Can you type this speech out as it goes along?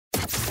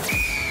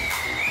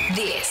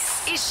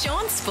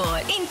Sean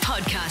Sport in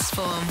podcast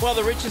form. Well,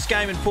 the richest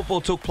game in football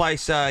took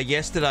place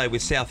yesterday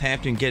with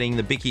Southampton getting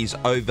the Bickies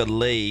over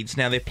Leeds.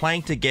 Now, they're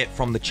playing to get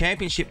from the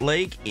Championship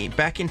League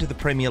back into the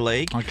Premier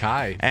League.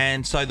 Okay.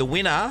 And so the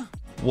winner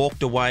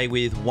walked away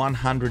with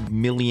 £100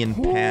 million.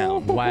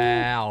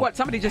 Wow. What,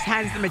 somebody just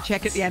hands them a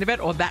cheque at the end of it,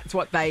 or that's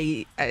what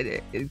they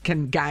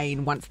can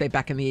gain once they're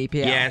back in the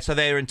EPL? Yeah, so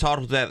they're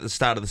entitled to that at the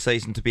start of the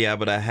season to be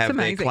able to have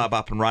their club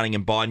up and running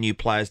and buy new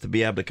players to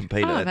be able to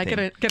compete at that they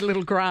thing. get a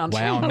little grant.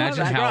 Wow,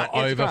 imagine how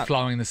Yes,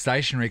 overflowing the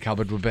stationery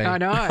cupboard would be. I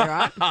know,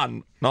 right?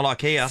 Not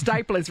like here.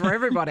 Staplers for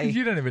everybody.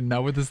 You don't even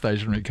know what the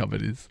stationery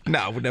cupboard is. No,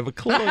 I would never a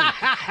clue.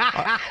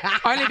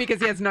 Only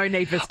because he has no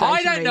need for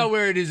stationery. I don't know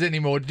where it is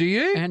anymore, do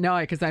you? No,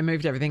 because they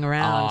moved everything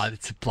around. Oh,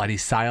 it's bloody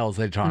sales.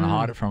 They're trying to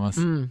hide it from us.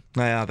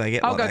 They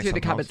get I'll like go that through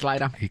the sometimes. cupboards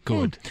later.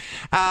 Good.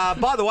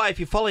 By the way, if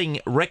you're following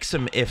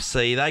Wrexham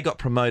FC, they got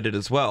promoted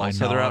as well. I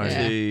So they're up know.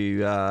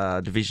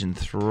 to Division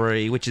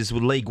 3, which is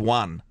League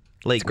 1.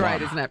 It's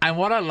great, isn't it? And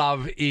what I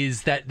love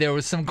is that there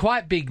were some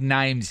quite big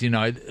names,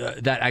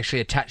 that actually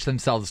attached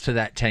themselves to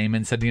that team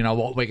and said, you know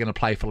what, we're going to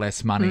play for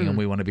less money and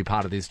we want to be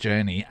part of this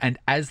journey. And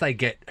as they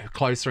get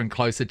closer and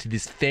closer to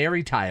this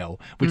fairy tale,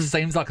 which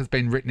seems like it's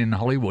been written in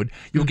Hollywood,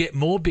 you'll get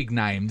more big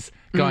names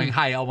going,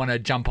 hey, I want to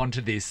jump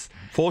onto this.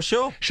 For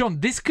sure.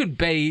 Sean, this could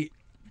be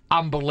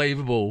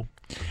unbelievable.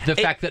 The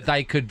fact that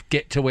they could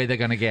get to where they're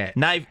going to get.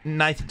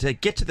 Nathan, to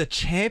get to the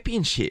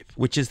championship,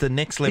 which is the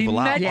next level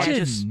up.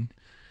 Imagine.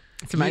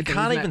 It's amazing, you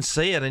can't isn't even it?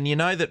 see it. And you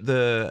know that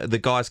the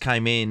guys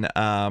came in,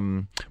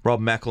 Rob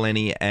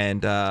McElhenney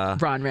and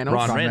Ryan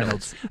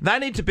Reynolds. They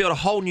need to build a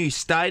whole new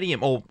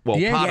stadium, or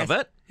part of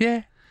it.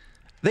 Yeah.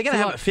 They're going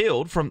to have it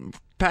filled from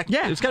packed.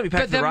 Yeah. It's going to be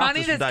packed But to the money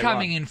rafters from that's day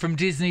coming one. in from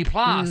Disney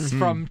Plus,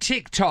 from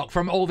TikTok,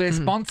 from all their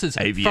sponsors,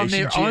 from Aviation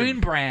their gym. own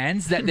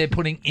brands that they're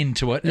putting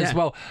into it as Yeah.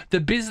 well.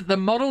 The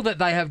model that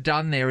they have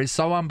done there is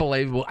so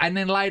unbelievable. And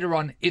then later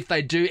on, if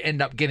they do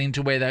end up getting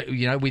to where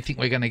we think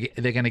they're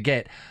going to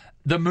get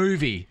the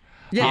movie.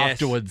 Yes.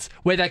 Afterwards,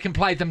 where they can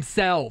play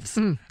themselves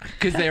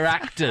because they're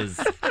actors.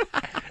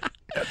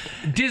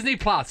 Disney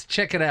Plus,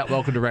 check it out.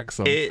 Welcome to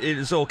Wrexham. It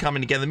is all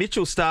coming together.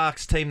 Mitchell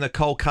Stark's team, the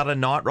Kolkata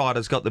Knight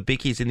Riders, got the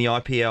Bickies in the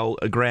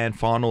IPL Grand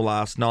Final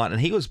last night,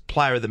 and he was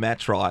player of the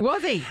match, right?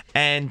 Was he?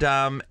 And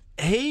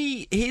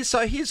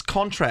his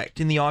contract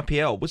in the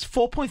IPL was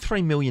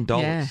 $4.3 million.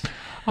 Yeah.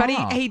 But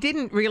Ah. he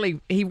didn't really,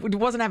 he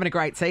wasn't having a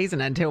great season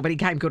but he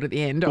came good at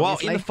the end,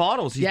 obviously. Well, in the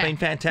finals, he's Yeah. been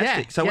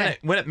fantastic. Yeah. So Yeah.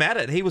 when it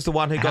mattered, he was the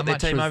one who How got their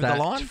much team was over the that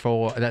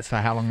line. That's for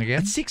how long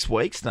again? It's 6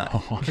 weeks,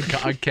 no.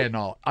 I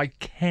cannot.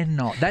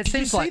 That Did you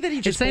seems see like that he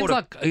just it seems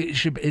bought like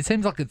it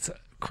seems like it's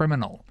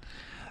criminal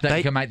that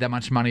you can make that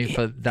much money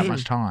for that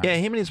much time. Yeah,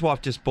 him and his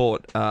wife just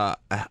bought a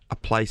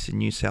place in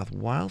New South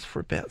Wales for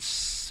about.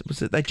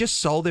 They just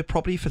sold their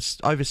property for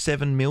over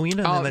 $7 million,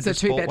 and then they it's a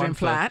just bought one two-bedroom for-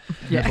 flat.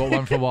 You bought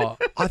one for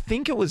what? I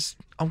think it was.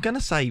 I'm going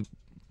to say.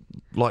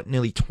 Like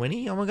nearly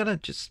 20. I'm going to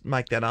just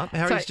make that up.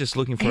 Harry's just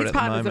looking for it at the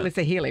moment. His partner's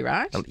Alyssa Healy,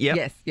 right? Yep.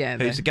 Yes, yeah.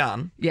 Who's a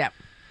gun. Yeah.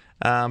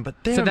 But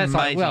they're So that's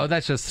amazing.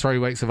 that's just 3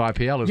 weeks of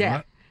IPL, isn't Yeah.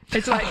 it?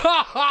 It's like,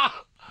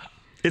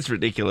 It's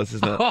ridiculous,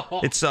 isn't it?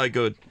 It's so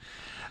good.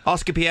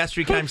 Oscar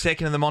Piastri came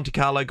second in the Monte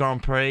Carlo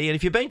Grand Prix. And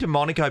if you've been to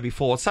Monaco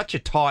before, it's such a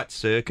tight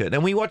circuit.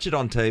 And we watch it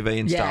on TV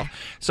and Yeah.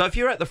 stuff. So if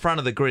you're at the front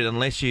of the grid,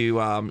 unless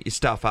you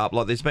stuff up,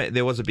 like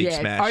there was a big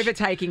smash.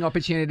 overtaking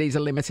opportunities are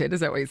limited,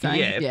 is that what you're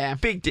saying? Yeah,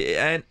 big.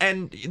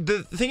 And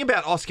the thing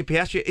about Oscar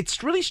Piastri,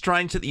 it's really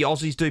strange that the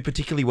Aussies do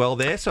particularly well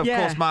there. So, of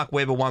course, Mark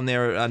Webber won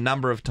there a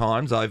number of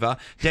times over.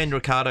 Dan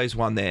Ricciardo's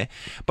won there.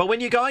 But when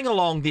you're going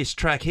along this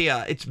track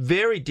here, it's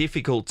very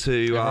difficult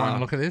to... Everyone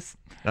look at this.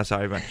 No,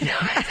 sorry, everyone.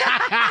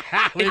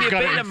 If you've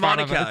been to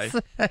Monaco,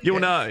 you'll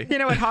know. You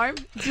know, at home,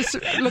 just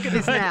look at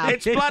this now.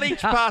 It's bloody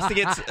fast to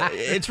get...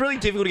 It's really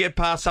difficult to get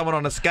past someone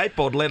on a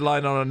skateboard, let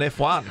alone on an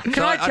F1.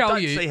 Can I tell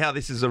don't you- see how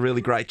this is a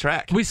really great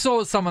track. We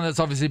saw someone that's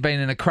obviously been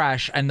in a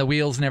crash and the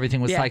wheels and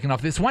everything was taken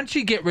off this. Once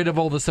you get rid of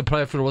all the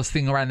superfluous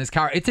thing around this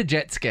car, it's a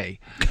jet ski.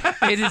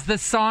 It is the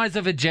size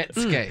of a jet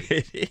ski.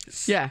 It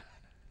is. Yeah.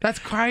 That's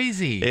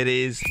crazy. It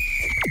is.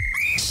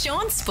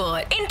 Sean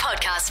Sport in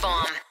podcast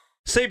form.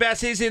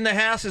 C.Bass is in the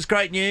house. It's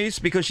great news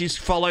because she's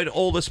followed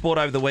all the sport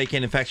over the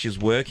weekend. In fact, she's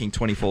working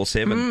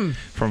 24/7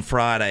 from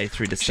Friday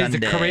through to She's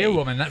Sunday. a career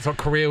woman. That's what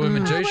career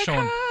women do,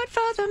 Sean. God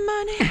for the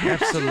money.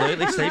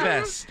 Absolutely,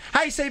 C.Bass.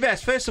 Hey,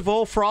 C.Bass, first of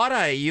all,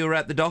 Friday you were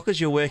at the Dockers.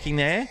 You're working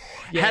there.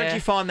 How did Yeah.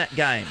 you find that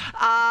game?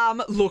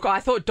 Look, I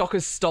thought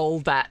Dockers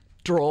stole that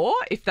draw,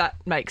 if that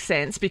makes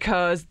sense,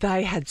 because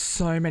they had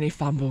so many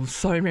fumbles,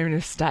 so many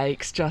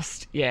mistakes,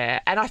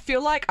 and I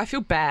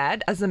feel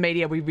bad as the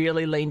media. We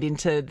really leaned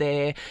into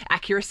their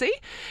accuracy,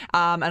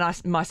 and I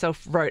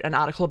myself wrote an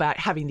article about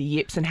having the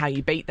yips and how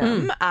you beat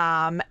them,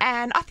 and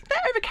I think they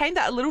overcame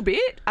that a little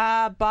bit,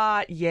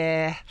 but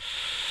yeah,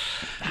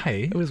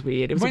 Hey, it was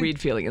weird. It was a weird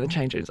feeling in the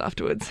change rooms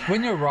afterwards.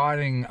 when you're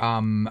writing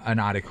an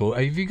article,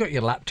 have you got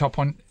your laptop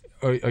on?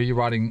 Or are you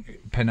writing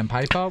pen and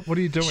paper? What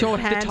are you doing?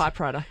 Shorthand. The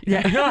typewriter.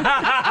 Yeah.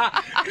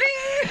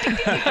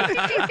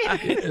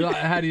 Like,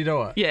 how do you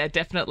do it? Yeah,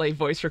 definitely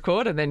voice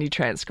record and then you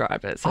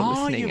transcribe it. So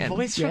listening you and,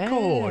 voice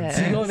record.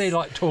 So you're there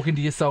like talking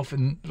to yourself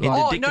and like,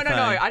 Oh, no.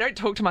 I don't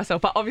talk to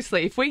myself. But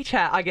obviously, if we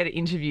chat, I get an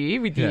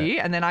interview with you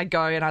and then I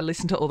go and I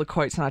listen to all the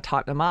quotes and I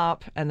type them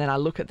up and then I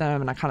look at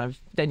them and I kind of,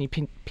 then you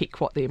pick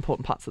what the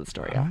important parts of the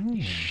story are.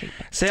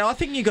 See, I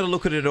think you've got to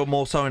look at it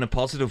more so in a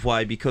positive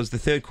way because the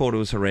third quarter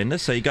was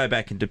horrendous, so you go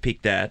back and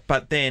depict that.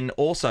 But then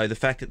also the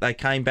fact that they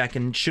came back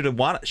and should have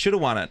won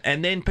it.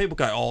 And then people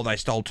go, oh, they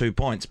stole 2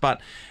 points.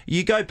 But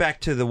you go back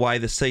to the way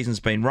the season's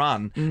been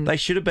run, they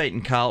should have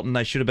beaten Carlton,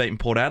 they should have beaten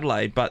Port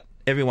Adelaide, but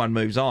everyone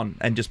moves on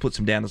and just puts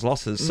them down as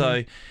losses.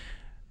 So,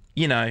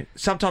 you know,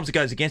 sometimes it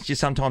goes against you,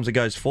 sometimes it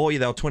goes for you.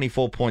 They were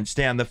 24 points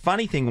down. The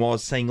funny thing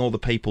was seeing all the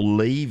people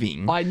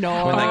leaving. I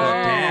know. When they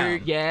got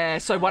down. Yeah,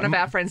 so one of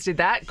our friends did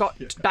that,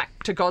 got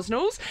back to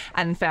Gosnells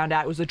and found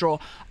out it was a draw.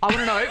 I want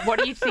to know, what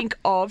do you think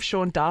of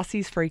Shaun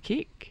Darcy's free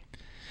kick?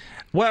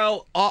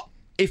 Well,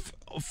 if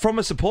from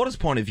a supporter's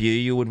point of view,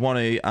 you would want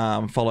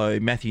to follow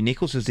Matthew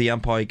Nichols as the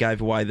umpire who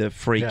gave away the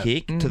free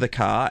kick to the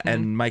car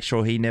and make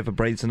sure he never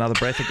breathes another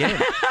breath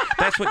again.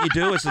 That's what you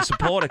do as a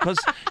supporter because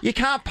you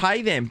can't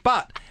pay them.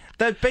 But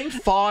there've been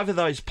 5 of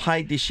those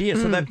paid this year,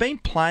 so they've been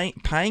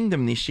paying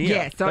them this year.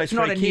 Yeah, so it's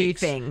not a new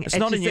thing. It's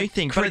not a new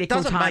thing, but it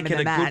doesn't make it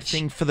a good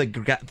thing for the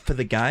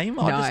game.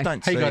 I just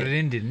don't see he got it it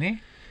in, didn't he?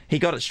 He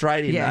got it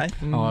straight in, eh?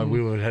 Oh,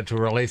 we would have had to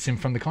release him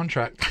from the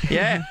contract.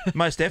 Yeah,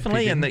 most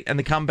definitely. And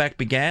the comeback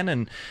began,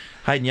 and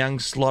Hayden Young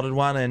slotted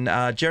one,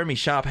 and Jeremy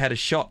Sharp had a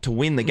shot to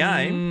win the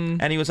game,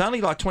 and he was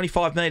only like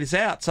 25 metres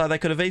out, so they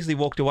could have easily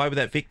walked away with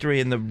that victory,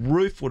 and the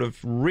roof would have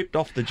ripped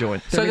off the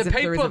joint. So the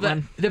people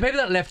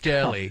that left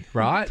early,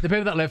 right? The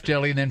people that left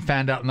early and then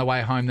found out on the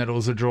way home that it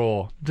was a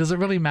draw. Does it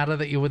really matter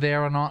that you were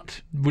there or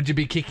not? Would you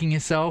be kicking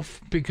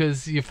yourself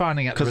because you're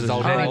finding out the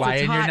result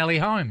anyway, and you're nearly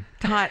home?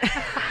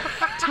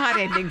 Tight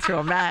ending to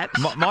a match.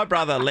 My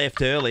brother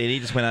left early and he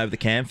just went over the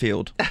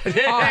Camfield. And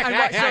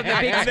watched on the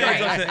big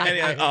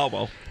screen. Oh,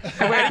 well.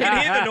 And you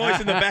can hear the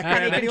noise in the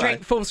background. And he can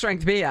drink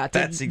full-strength beer to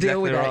That's exactly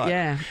deal with right.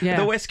 it. Yeah.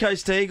 The West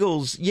Coast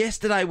Eagles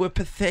yesterday were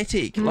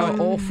pathetic.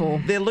 Awful.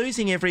 They're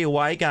losing every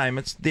away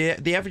game.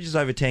 The average is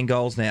over 10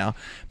 goals now,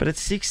 but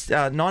it's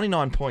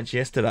 99 points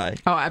yesterday.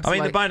 Oh, absolutely.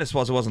 I mean, the bonus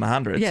was it wasn't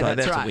 100, Yeah, so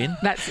that's a right. win.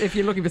 That's if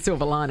you're looking for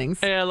silver linings.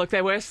 Yeah, look,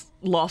 their worst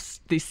loss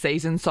this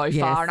season so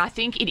far, and I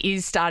think it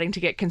is starting to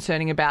get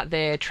concerning about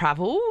their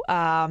travel.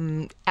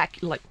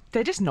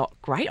 They're just not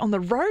great on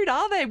the road,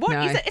 are they? What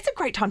is it? It's a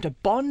great time to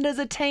bond as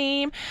a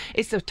team.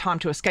 It's a time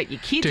to escape your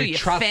kids or your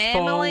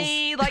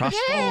family.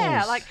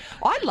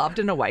 I loved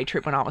an away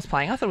trip when I was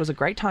playing. I thought it was a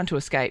great time to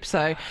escape.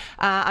 So,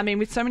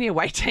 with so many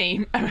away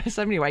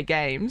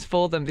games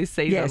for them this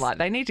season,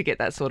 they need to get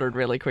that sorted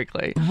really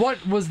quickly.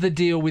 What was the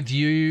deal with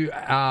you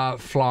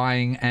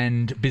flying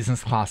and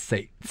business class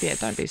seats? Yeah,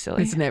 don't be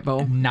silly. It's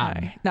netball. No.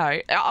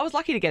 I was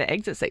lucky to get an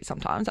exit seat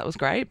sometimes. That was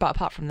great. But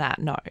apart from that,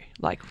 no.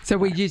 So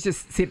will you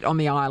just sit on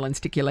the aisle and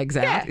stick your legs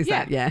out?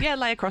 Yeah,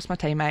 lay across my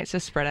teammates,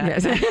 just spread out.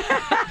 Yes.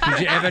 Did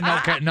you ever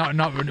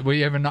were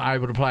you ever not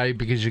able to play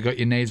because you got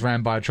your knees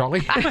rammed by a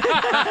trolley?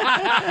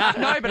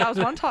 No, but I was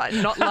one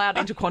time not allowed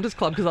into Qantas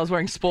Club because I was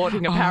wearing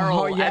sporting apparel.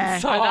 Oh, yeah.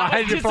 And so that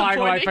was you're flying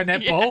away for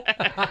netball.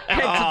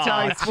 Head to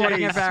toe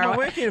sporting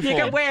apparel. You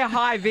can wear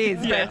high vis,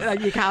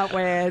 but you can't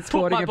wear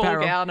sporting apparel. Put my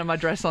ball gown and my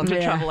dress on to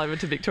travel over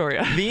to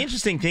Victoria. The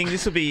interesting thing,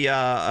 this will be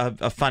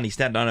a funny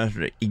stat, I don't know if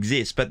it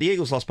exists, but the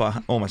Eagles lost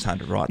by almost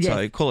 100, right? Yes.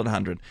 So call it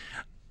 100.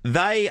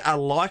 They are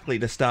likely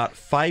to start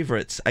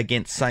favourites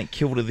against St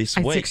Kilda this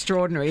week. It's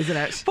extraordinary, isn't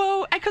it?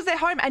 Well, because they're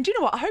home. And do you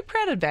know what? Home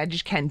crowd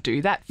advantage can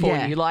do that for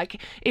you.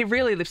 Like, it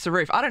really lifts the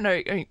roof. I don't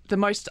know. The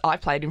most I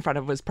played in front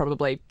of was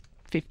probably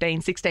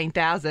 15,000,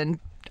 16,000.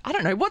 I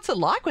don't know. What's it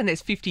like when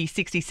there's 50,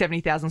 60,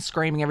 70,000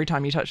 screaming every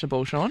time you touch the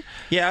ball, Shaun?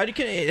 Yeah,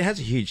 it has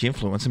a huge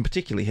influence, and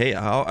particularly here.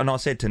 And I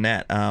said to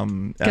Nat,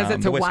 because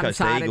it's the a West Coast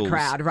one-sided Eagles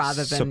crowd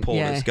rather than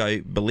supporters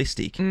go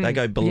ballistic. They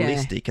go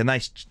ballistic, and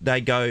they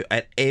go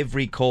at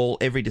every call,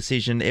 every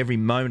decision, every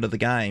moment of the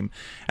game,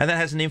 and that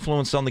has an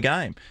influence on the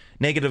game,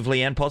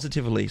 negatively and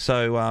positively.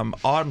 So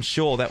I'm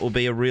sure that will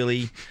be a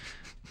really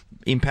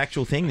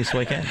impactful thing this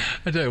weekend.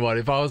 I tell you what,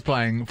 if I was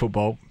playing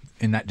football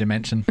in that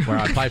dimension where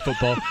I play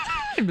football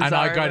and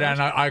I go down,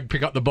 I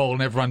pick up the ball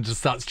and everyone just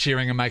starts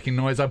cheering and making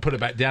noise, I put it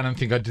back down and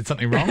think I did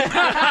something wrong.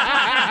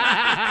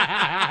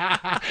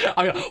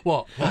 I go,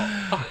 what?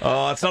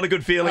 Oh, it's not a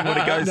good feeling when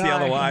it goes the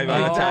other way, mate,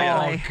 I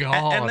tell you. Oh,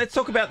 God. And let's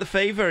talk about the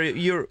Fever.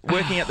 You're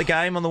working at the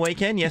game on the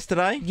weekend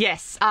yesterday?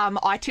 Yes.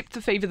 I tipped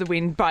the Fever the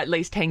win by at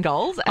least 10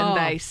 goals and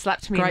they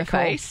slapped me in the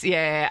face.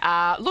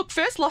 Yeah. Look,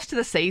 first loss to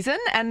the season,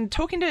 and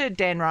talking to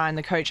Dan Ryan,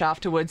 the coach,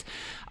 afterwards,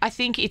 I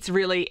think it's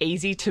really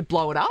easy to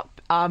blow it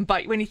up.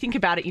 But when you think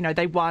about it,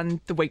 they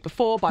won the week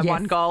before by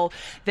 1 goal.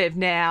 They've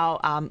now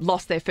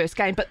lost their first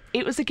game, but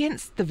it was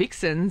against the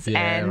Vixens,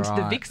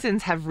 the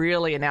Vixens have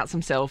really announced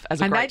themselves themselves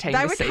as a And great team they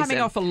this were season. coming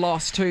off a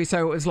loss too,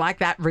 so it was like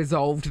that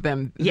resolved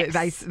them.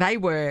 Yes. They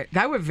were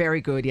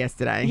very good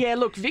yesterday. Yeah,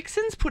 look,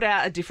 Vixens put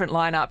out a different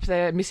lineup.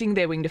 They're missing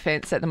their wing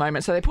defence at the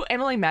moment. So they put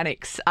Emily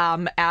Mannix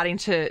out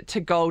into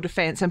goal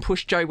defence and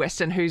pushed Jo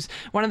Weston, who's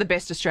one of the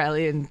best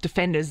Australian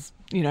defenders,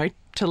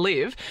 to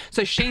live.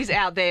 So she's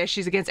out there.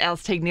 She's against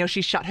Alice Teague-Neal.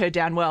 She shut her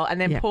down well.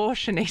 And then poor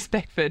Shanice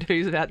Beckford,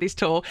 who's about this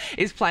tall,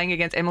 is playing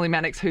against Emily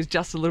Mannix, who's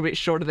just a little bit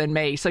shorter than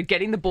me. So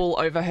getting the ball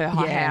over her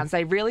hands,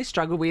 they really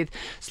struggle with.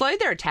 Slowed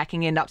their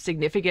attacking end up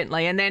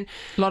significantly. And then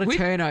A lot of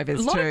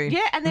turnovers too.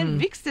 Yeah, and then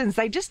Vixens,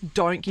 they just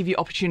don't give you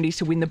opportunities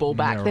to win the ball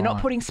back. They're not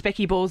putting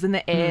specky balls in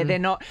the air. They're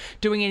not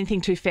doing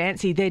anything too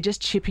fancy. They're just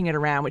chipping it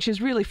around, which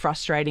is really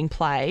frustrating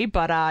play.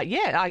 But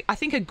I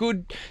think a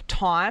good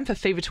time for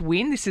Fever to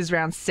win. This is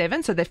round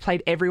 7, so they've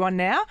played everyone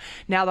now.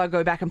 Now they'll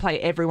go back and play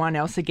everyone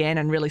else again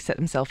and really set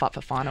themselves up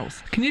for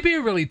finals. Can you be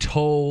really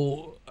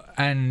tall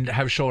and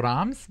have short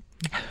arms?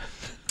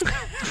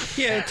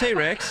 Yeah,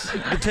 T-Rex.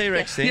 The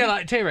T-Rex thing. Yeah,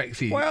 like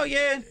T-Rexy. Well,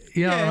 yeah.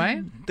 You know what I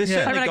mean? There's Yeah. I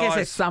certainly mean, I guess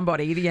there's guys...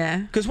 somebody, yeah.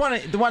 Because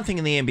the one thing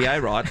in the NBA,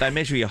 right, they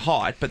measure your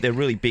height, but they're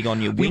really big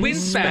on your Your wingspan.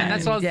 wingspan,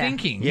 that's what I was Yeah.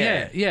 thinking.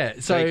 Yeah. Yeah. So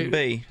So, you can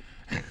be...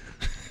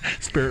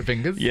 spirit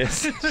fingers.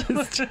 Yes.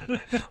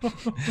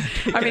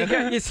 I mean,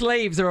 your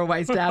sleeves are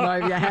always down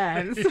over your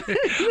hands.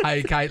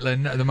 Hey,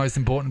 Caitlin, the most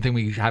important thing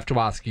we have to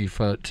ask you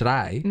for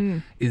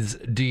today is,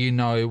 do you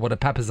know what a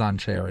Papazan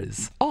chair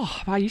is?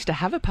 Oh, I used to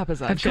have a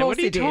Papazan Of chair. course What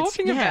are you you did.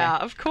 talking Yeah.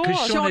 about? Of course.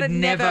 Because Sean had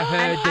never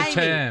heard the Amy,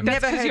 term. never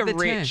That's 'cause heard you're the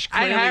rich.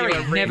 term. And Clearly Harry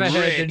you're never rich.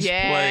 heard the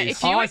Yeah, Please.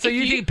 if you, So if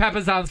you think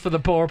Papazan's for the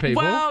poor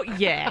people? Well,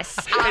 yes.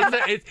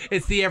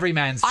 it's the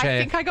everyman's I chair.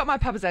 think I got my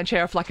Papazan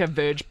chair off like a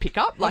Verge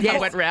pickup. Like I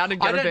Yes. went round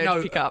and I got a don't Verge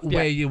know pickup.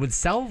 where Yeah. you would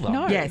sell them.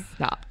 No. Yes.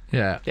 Nah.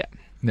 Yeah. Yeah.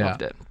 Yeah.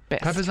 Loved it.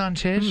 Best. Papazan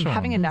chair, Sean.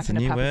 Having a nap in a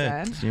New word.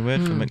 Papazan. It's a new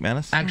word for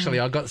McManus. Actually,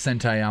 I got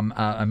sent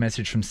a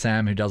message from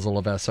Sam, who does all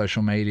of our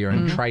social media,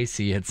 and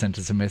Tracy had sent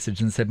us a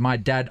message and said, my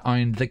dad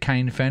owned the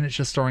Kane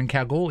Furniture Store in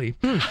Kalgoorlie.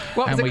 What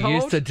was and it we called?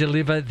 used to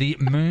deliver the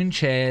moon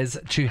chairs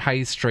to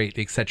Hay Street,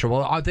 etc.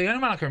 Well, the only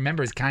one I can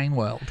remember is Kane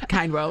World.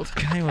 Cane World.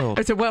 Okay, well,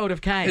 It's a world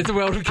of cane. It's a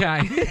world of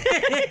Kane.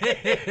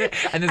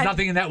 And there's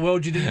nothing in that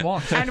world you didn't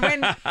want. And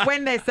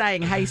when they're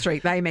saying Hay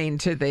Street, they mean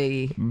to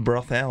the...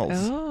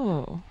 brothels.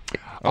 Oh.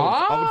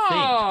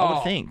 I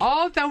would think.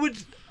 Oh, that would...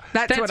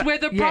 That's what- where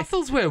the yes.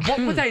 brothels were. What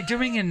were they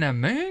doing in the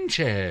moon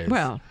chairs?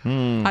 Well,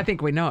 I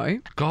think we know.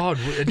 God,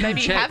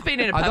 Maybe you have been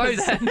in a Are those,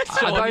 Papazan,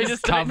 Sean, are you those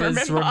just don't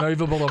covers remember.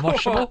 removable and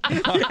washable?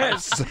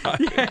 Yes.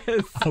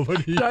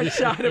 Don't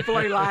shine a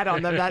blue light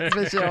on them, that's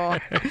for sure.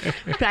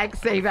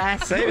 Thanks,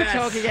 C.Bass. We'll C.Bass.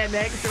 talk again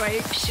next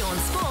week. Sean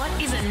Sport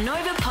is a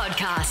Nova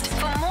podcast.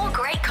 For more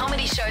great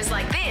comedy shows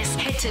like this,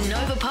 head to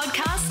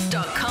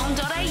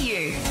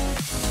novapodcast.com.au.